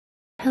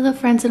Hello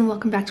friends, and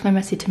welcome back to my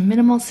Messy to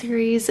Minimal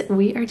series.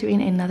 We are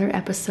doing another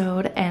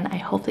episode and I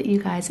hope that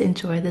you guys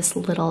enjoy this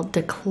little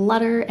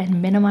declutter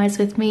and minimize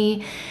with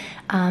me.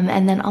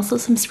 And then also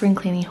some spring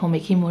cleaning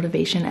homemaking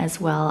motivation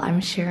as well.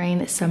 I'm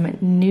sharing some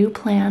new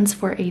plans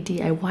for a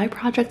DIY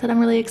project that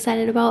I'm really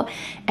excited about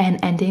and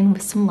ending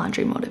with some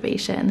laundry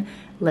motivation.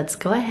 Let's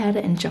go ahead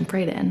and jump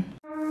right in.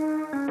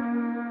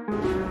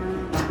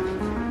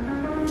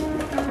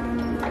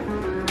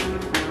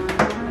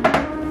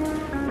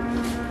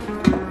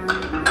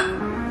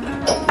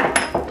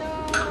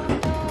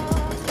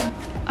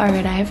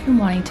 Alright, I have been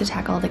wanting to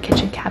tackle the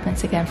kitchen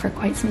cabinets again for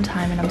quite some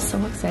time, and I'm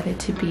so excited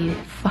to be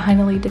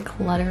finally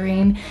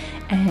decluttering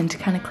and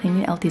kind of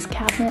cleaning out these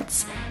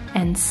cabinets.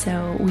 And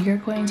so we are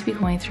going to be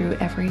going through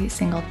every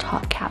single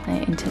top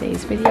cabinet in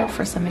today's video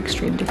for some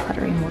extreme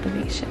decluttering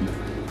motivation.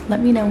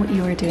 Let me know what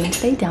you are doing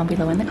today down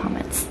below in the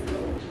comments.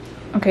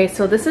 Okay,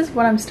 so this is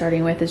what I'm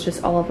starting with, is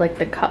just all of like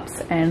the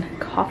cups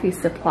and coffee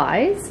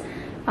supplies.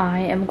 I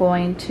am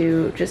going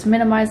to just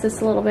minimize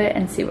this a little bit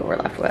and see what we're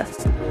left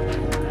with.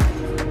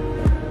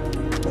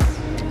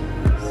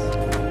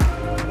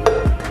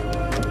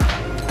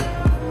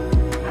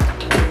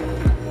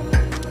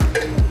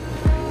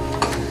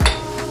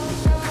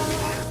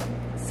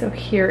 So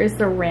here is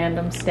the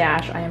random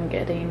stash I am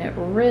getting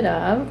rid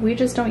of. We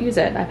just don't use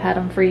it. I've had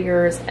them for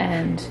years,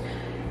 and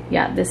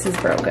yeah, this is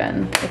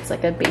broken. It's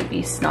like a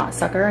baby snot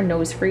sucker, a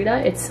nose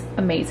Frida. It's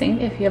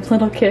amazing if you have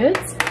little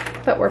kids,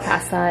 but we're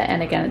past that,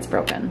 and again, it's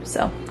broken.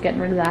 So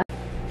getting rid of that.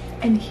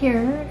 And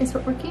here is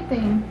what we're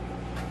keeping.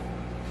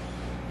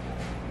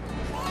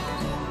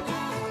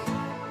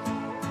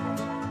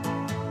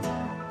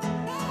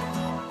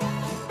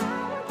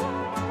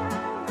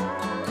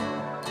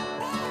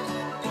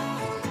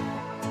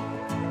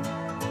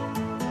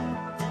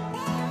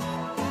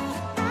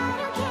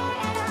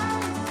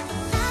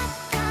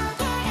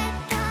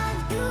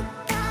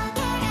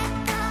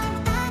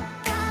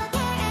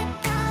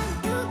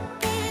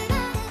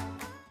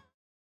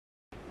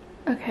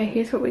 Okay,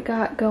 here's what we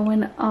got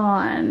going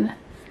on.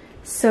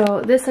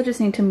 So this I just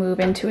need to move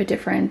into a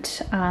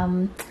different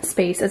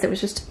space, as it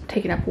was just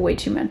taking up way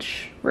too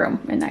much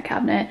room in that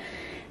cabinet.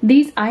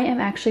 These I am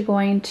actually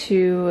going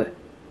to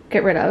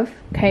get rid of.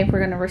 Okay, we're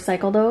gonna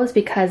recycle those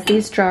because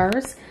these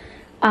jars,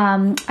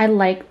 I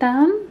like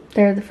them.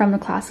 They're from the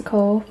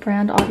Classico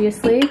brand,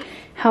 obviously.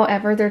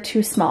 However, they're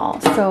too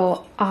small.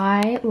 So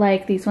I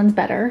like these ones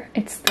better.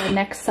 It's the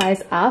next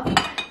size up.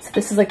 So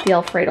this is like the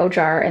Alfredo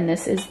jar, and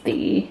this is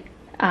the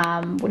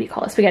what do you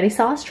call it, spaghetti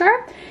sauce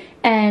jar.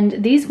 And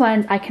these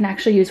ones I can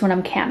actually use when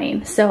I'm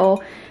canning.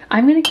 So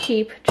I'm gonna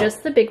keep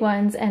just the big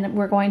ones, and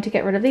we're going to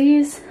get rid of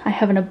these. I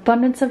have an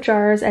abundance of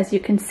jars, as you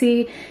can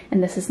see,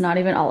 and this is not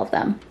even all of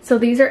them. So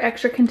these are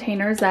extra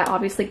containers that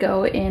obviously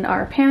go in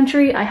our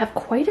pantry. I have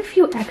quite a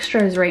few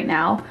extras right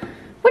now,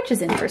 which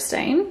is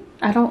interesting.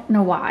 I don't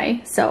know why,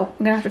 so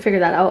I'm gonna have to figure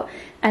that out.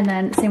 And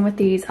then same with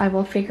these, I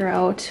will figure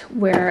out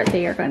where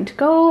they are going to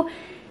go.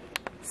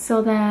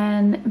 So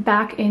then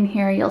back in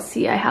here, you'll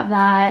see I have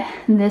that.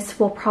 This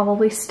will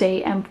probably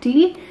stay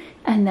empty.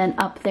 And then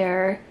up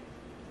there,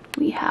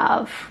 we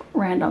have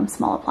random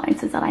small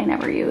appliances that I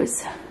never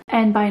use.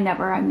 And by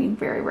never, I mean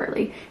very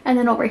rarely. And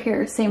then over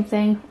here, same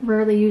thing,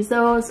 rarely use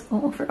those.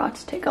 Oh, forgot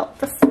to take out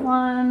this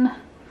one.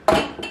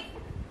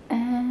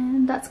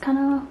 And that's kind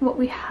of what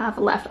we have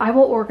left. I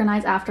will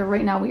organize after.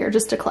 Right now, we are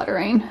just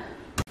decluttering.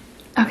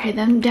 Okay,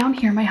 then down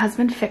here, my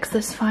husband fixed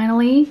this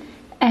finally.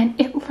 And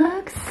it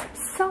looks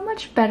so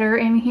much better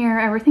in here.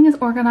 Everything is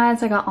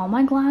organized. I got all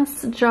my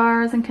glass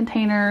jars and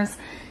containers.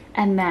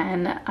 And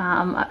then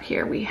up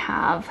here we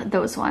have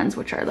those ones,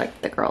 which are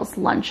like the girls'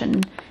 lunch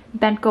and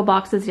bento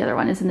boxes. The other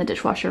one is in the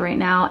dishwasher right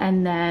now.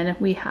 And then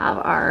we have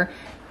our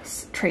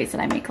trays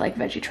that I make like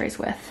veggie trays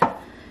with.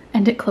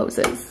 And it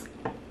closes.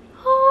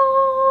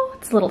 Oh,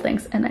 it's little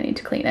things. And I need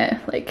to clean it.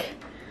 Like,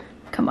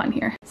 come on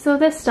here. So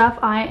this stuff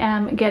I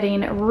am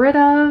getting rid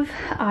of.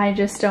 I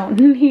just don't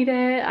need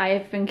it.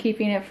 I've been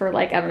keeping it for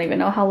like, I don't even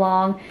know how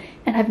long,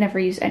 and I've never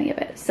used any of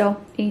it. So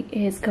it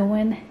is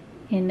going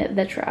in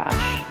the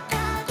trash.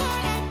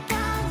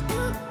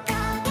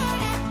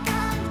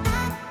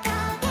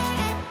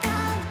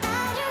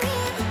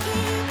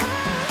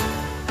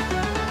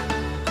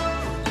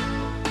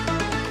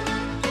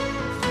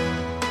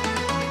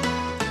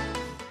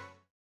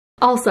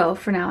 Also,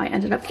 for now, I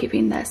ended up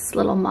keeping this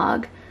little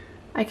mug.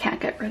 I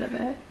can't get rid of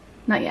it.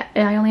 Not yet.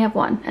 I only have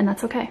one, and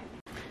that's okay.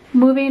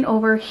 Moving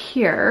over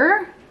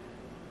here,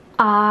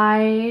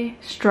 I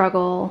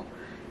struggle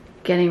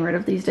getting rid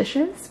of these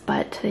dishes,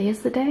 but today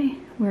is the day.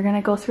 We're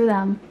gonna go through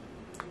them.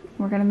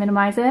 We're gonna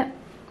minimize it.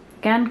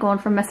 Again, going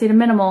from messy to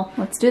minimal.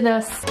 Let's do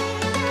this.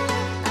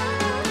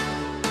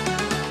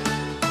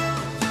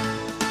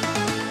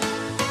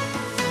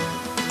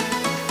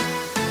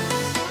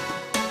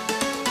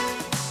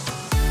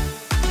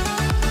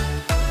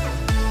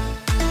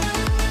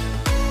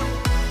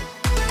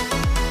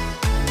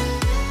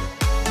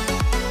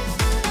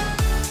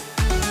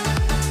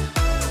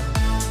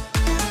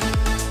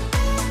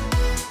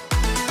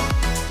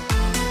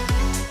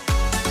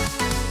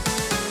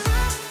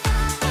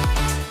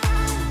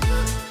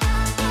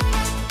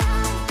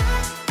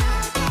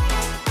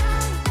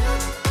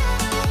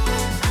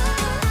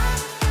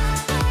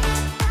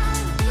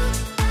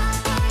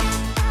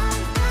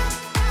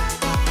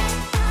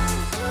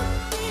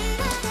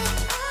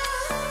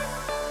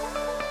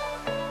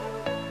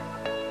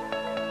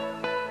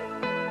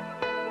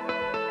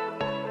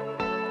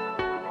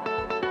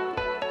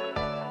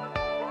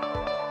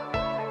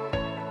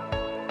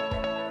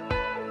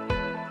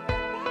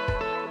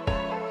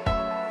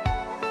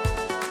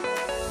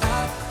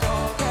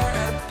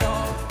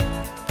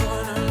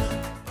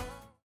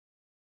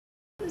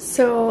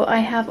 So I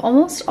have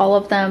almost all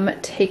of them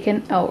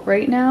taken out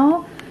right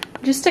now,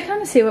 just to kind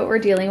of see what we're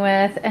dealing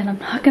with. And I'm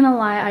not gonna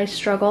lie, I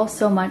struggle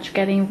so much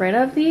getting rid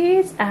of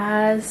these,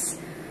 as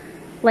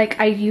like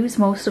I use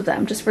most of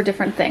them just for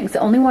different things. The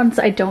only ones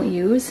I don't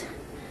use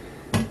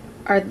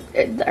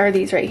are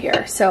these right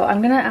here. So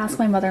I'm gonna ask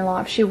my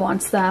mother-in-law if she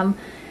wants them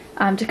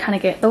to kind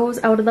of get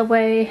those out of the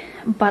way,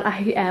 but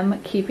I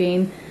am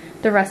keeping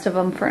the rest of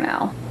them for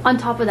now. On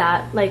top of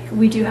that, like,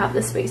 we do have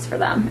the space for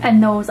them,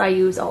 and those I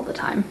use all the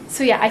time.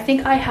 So yeah, I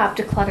think I have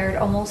decluttered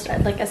almost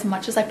like as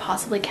much as I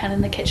possibly can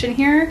in the kitchen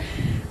here.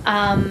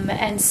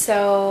 And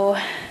so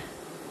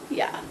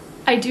yeah,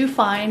 I do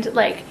find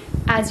like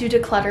as you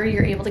declutter,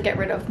 you're able to get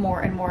rid of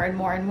more and more and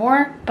more and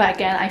more. But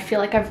again, I feel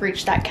like I've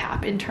reached that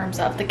cap in terms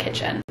of the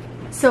kitchen.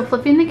 So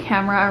flipping the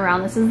camera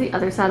around, this is the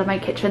other side of my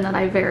kitchen that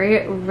I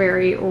very,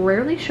 very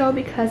rarely show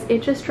because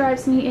it just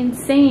drives me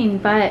insane.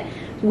 But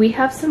we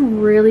have some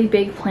really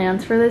big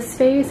plans for this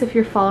space. If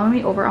you're following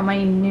me over on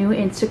my new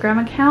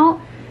Instagram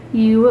account,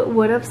 you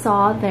would have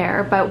saw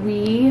there, but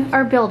we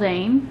are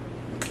building.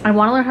 I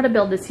want to learn how to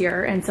build this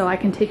year, and so I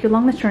can take you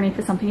along this journey if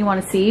it's something you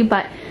want to see,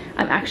 but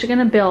I'm actually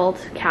going to build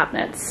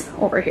cabinets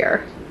over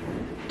here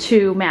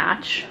to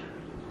match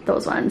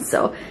those ones.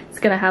 So it's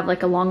going to have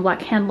like a long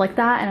black handle like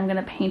that, and I'm going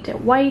to paint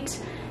it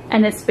white,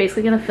 and it's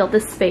basically going to fill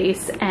this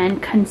space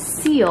and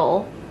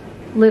conceal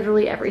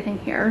literally everything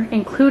here,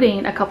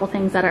 including a couple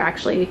things that are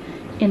actually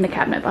in the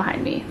cabinet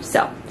behind me.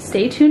 So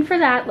stay tuned for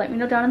that. Let me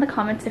know down in the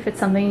comments if it's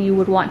something you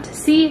would want to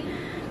see.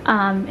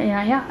 And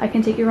yeah, I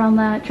can take you around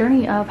that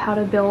journey of how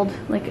to build,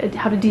 like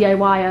how to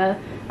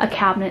DIY a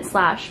cabinet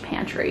slash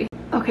pantry.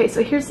 Okay,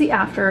 so here's the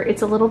after.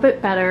 It's a little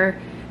bit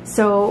better.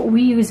 So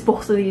we use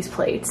both of these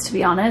plates, to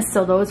be honest.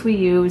 So those we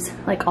use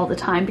like all the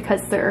time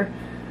because they're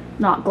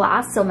not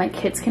glass, so my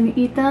kids can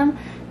eat them.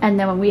 And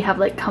then when we have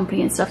like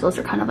company and stuff, those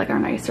are kind of like our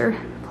nicer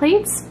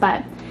plates.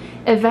 But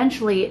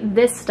eventually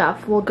this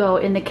stuff will go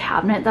in the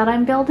cabinet that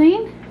I'm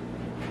building.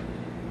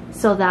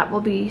 So that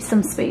will be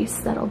some space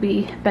that'll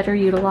be better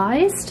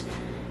utilized.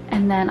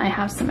 And then I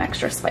have some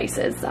extra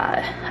spices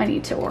that I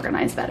need to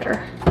organize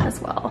better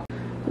as well,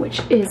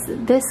 which is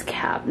this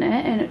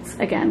cabinet. And it's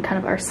again kind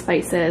of our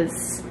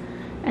spices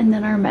and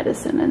then our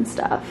medicine and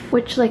stuff,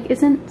 which like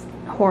isn't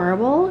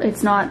horrible.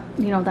 It's not,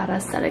 you know, that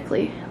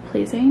aesthetically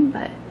pleasing,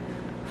 but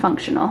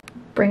functional.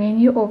 Bringing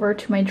you over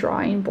to my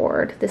drawing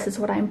board. This is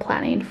what I'm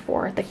planning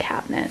for the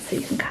cabinet, so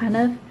you can kind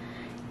of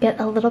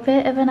get a little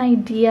bit of an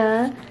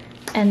idea.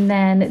 And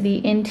then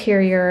the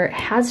interior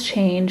has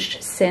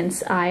changed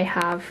since I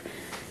have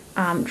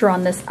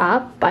drawn this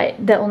up,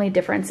 but the only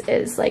difference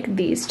is like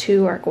these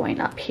two are going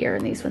up here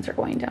and these ones are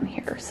going down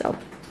here. So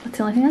that's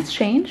the only thing that's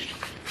changed.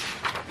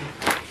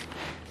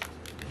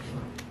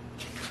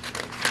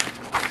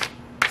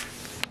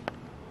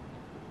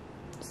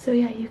 So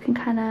yeah, you can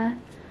kind of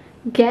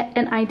get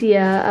an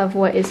idea of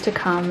what is to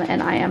come,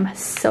 and I am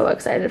so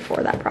excited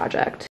for that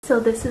project. So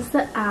this is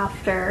the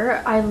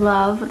after. I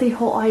love the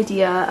whole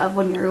idea of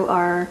when you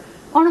are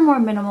on a more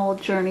minimal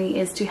journey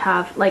is to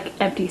have like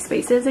empty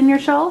spaces in your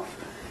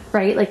shelf,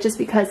 right? Like just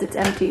because it's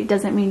empty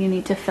doesn't mean you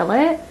need to fill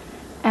it.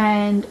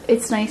 And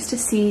it's nice to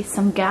see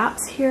some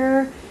gaps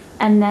here.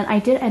 And then I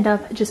did end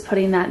up just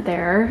putting that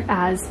there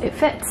as it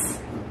fits.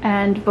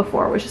 And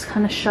before it was just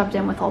kind of shoved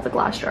in with all the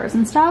glass jars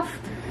and stuff,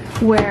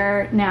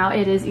 where now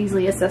it is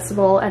easily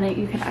accessible, and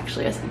you can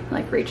actually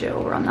like reach it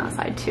over on that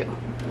side too.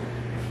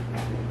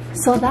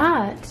 So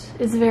that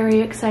is very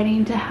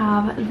exciting to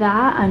have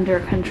that under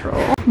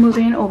control.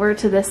 Moving over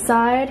to this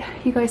side,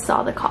 you guys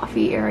saw the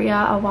coffee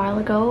area a while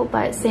ago,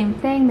 but same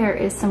thing, there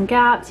is some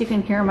gaps. You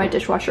can hear my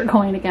dishwasher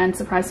going again,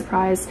 surprise,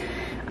 surprise.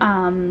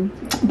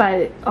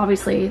 But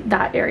obviously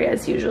that area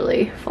is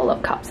usually full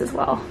of cups as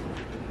well.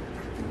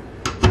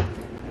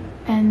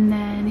 And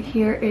then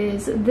here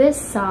is this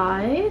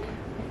side.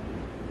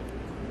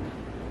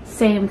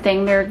 Same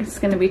thing, there's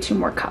going to be 2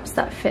 more cups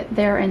that fit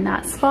there in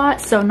that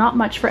spot. So not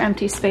much for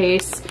empty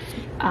space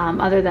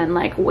other than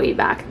like way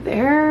back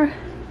there.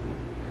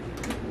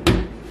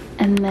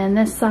 And then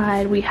this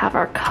side we have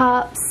our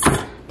cups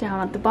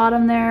down at the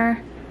bottom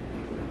there.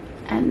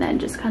 And then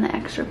just kind of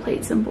extra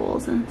plates and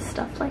bowls and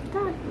stuff like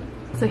that.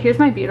 So here's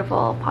my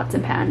beautiful pots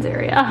and pans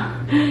area.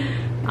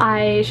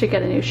 I should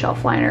get a new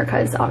shelf liner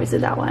because obviously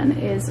that one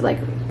is like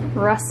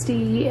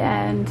rusty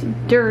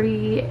and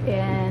dirty,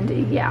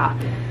 and yeah.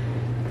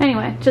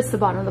 Anyway, just the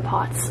bottom of the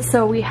pots.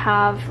 So we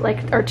have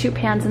like our 2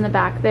 pans in the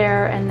back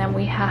there, and then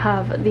we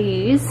have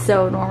these.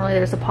 So normally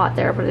there's a pot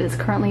there, but it is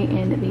currently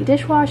in the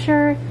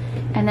dishwasher.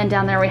 And then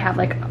down there we have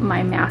like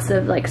my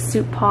massive like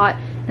soup pot,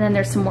 and then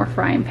there's some more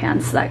frying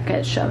pans that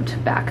get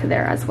shoved back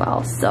there as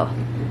well. So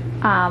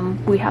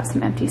we have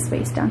some empty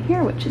space down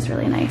here, which is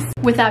really nice.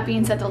 With that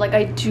being said though, like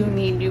I do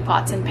need new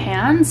pots and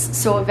pans,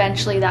 so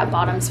eventually that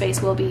bottom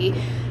space will be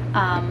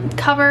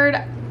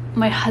covered.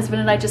 My husband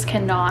and I just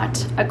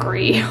cannot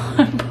agree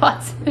on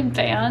pots and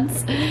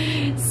pans,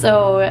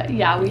 so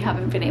yeah, we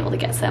haven't been able to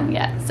get some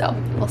yet. So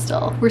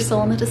we're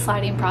still in the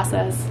deciding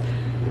process,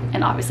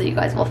 and obviously you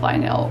guys will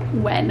find out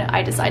when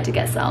I decide to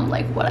get some,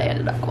 like what I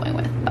ended up going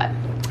with. But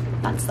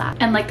that's that.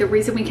 And like the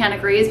reason we can't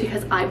agree is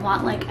because I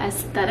want like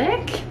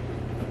aesthetic,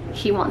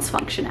 he wants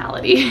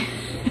functionality.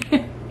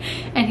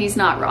 And he's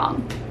not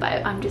wrong,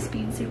 but I'm just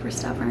being super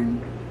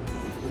stubborn.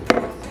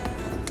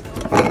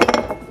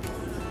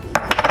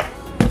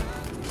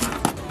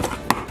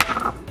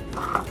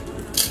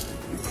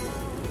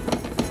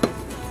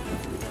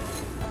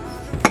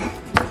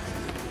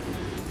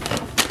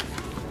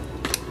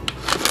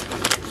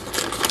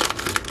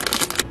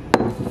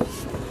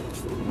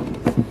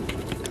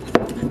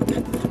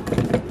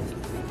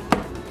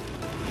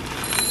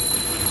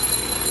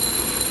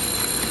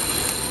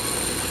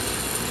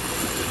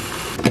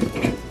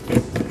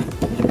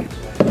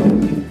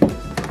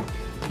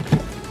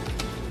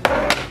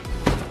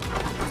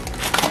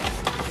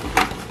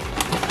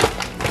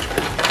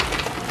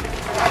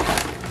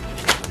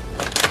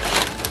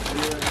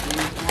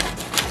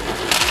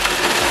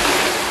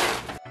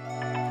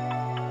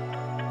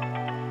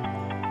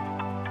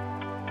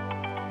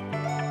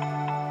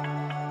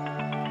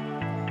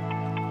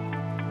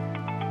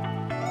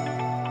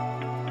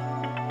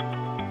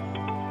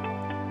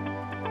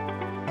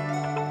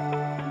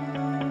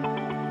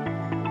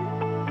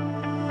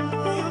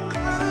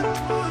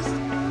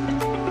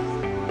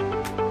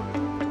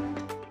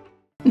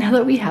 Now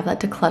that we have that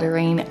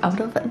decluttering out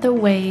of the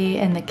way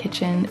and the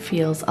kitchen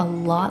feels a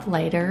lot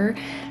lighter,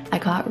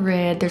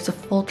 there's a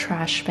full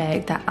trash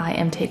bag that I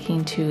am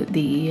taking to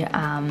the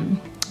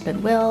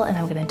Goodwill, and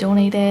I'm gonna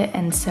donate it.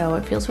 And so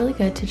it feels really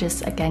good to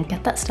just, again,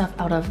 get that stuff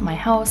out of my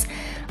house.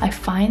 I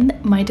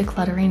find my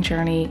decluttering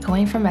journey,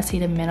 going from messy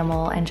to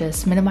minimal and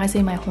just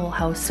minimizing my whole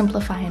house,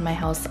 simplifying my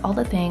house, all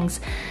the things,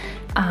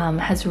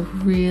 has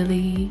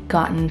really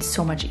gotten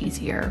so much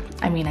easier.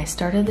 I mean, I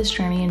started this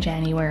journey in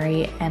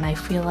January, and I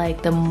feel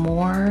like the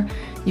more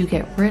you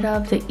get rid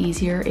of, the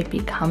easier it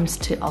becomes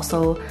to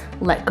also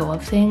let go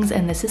of things.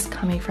 And this is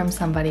coming from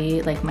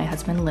somebody, like my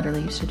husband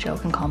literally used to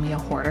joke and call me a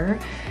hoarder.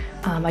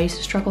 I used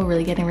to struggle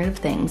really getting rid of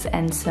things,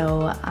 and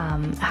so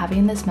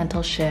having this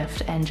mental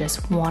shift and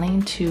just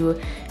wanting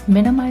to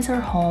minimize our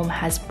home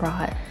has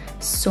brought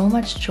so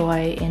much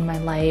joy in my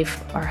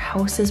life. Our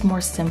house is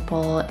more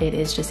simple, it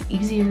is just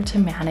easier to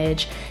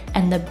manage,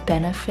 and the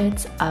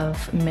benefits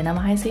of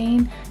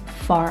minimizing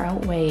far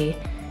outweigh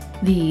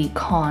the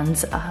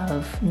cons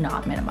of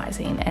not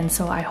minimizing. And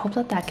so I hope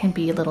that that can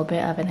be a little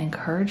bit of an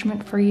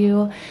encouragement for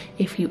you.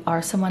 If you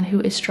are someone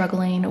who is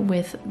struggling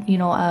with, you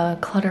know, a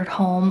cluttered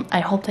home, I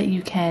hope that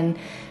you can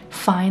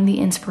find the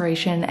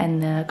inspiration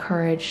and the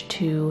courage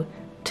to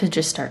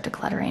just start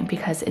decluttering,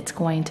 because it's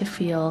going to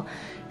feel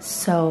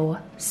so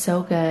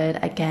good.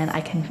 Again,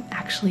 I can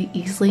actually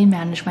easily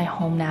manage my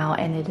home now,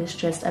 and it is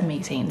just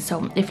amazing.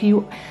 So if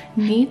you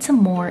need some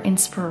more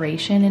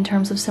inspiration in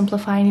terms of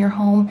simplifying your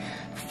home,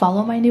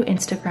 follow my new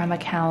Instagram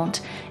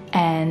account,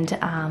 and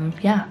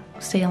yeah,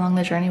 stay along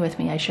the journey with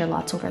me. I share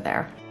lots over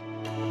there.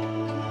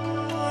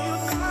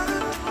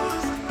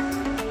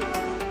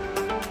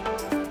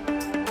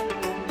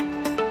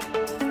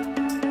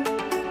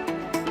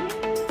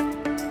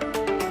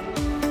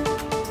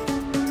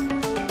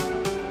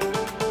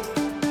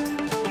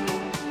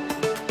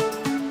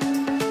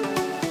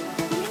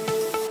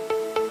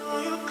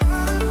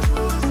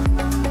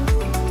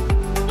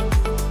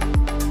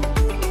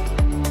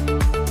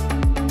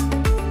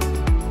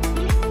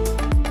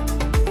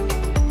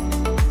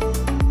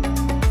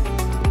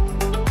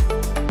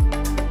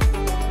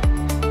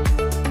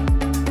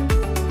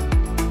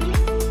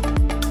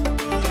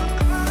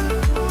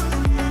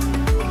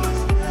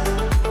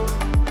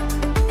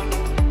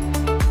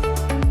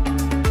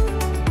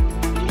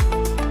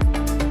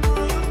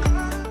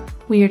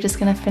 We are just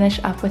gonna finish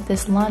up with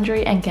this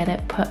laundry and get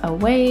it put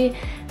away,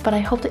 but I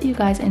hope that you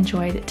guys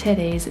enjoyed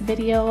today's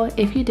video.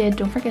 If you did,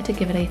 don't forget to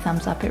give it a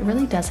thumbs up. It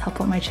really does help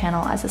out my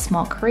channel as a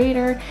small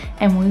creator,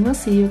 and we will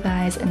see you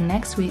guys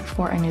next week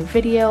for a new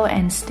video.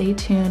 And stay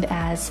tuned,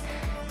 as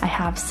I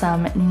have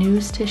some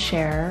news to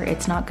share.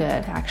 It's not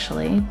good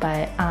actually,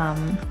 but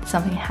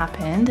something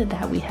happened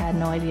that we had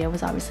no idea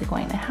was obviously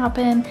going to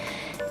happen,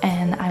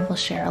 and I will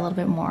share a little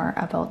bit more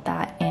about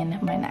that in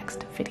my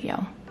next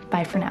video.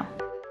 Bye for now.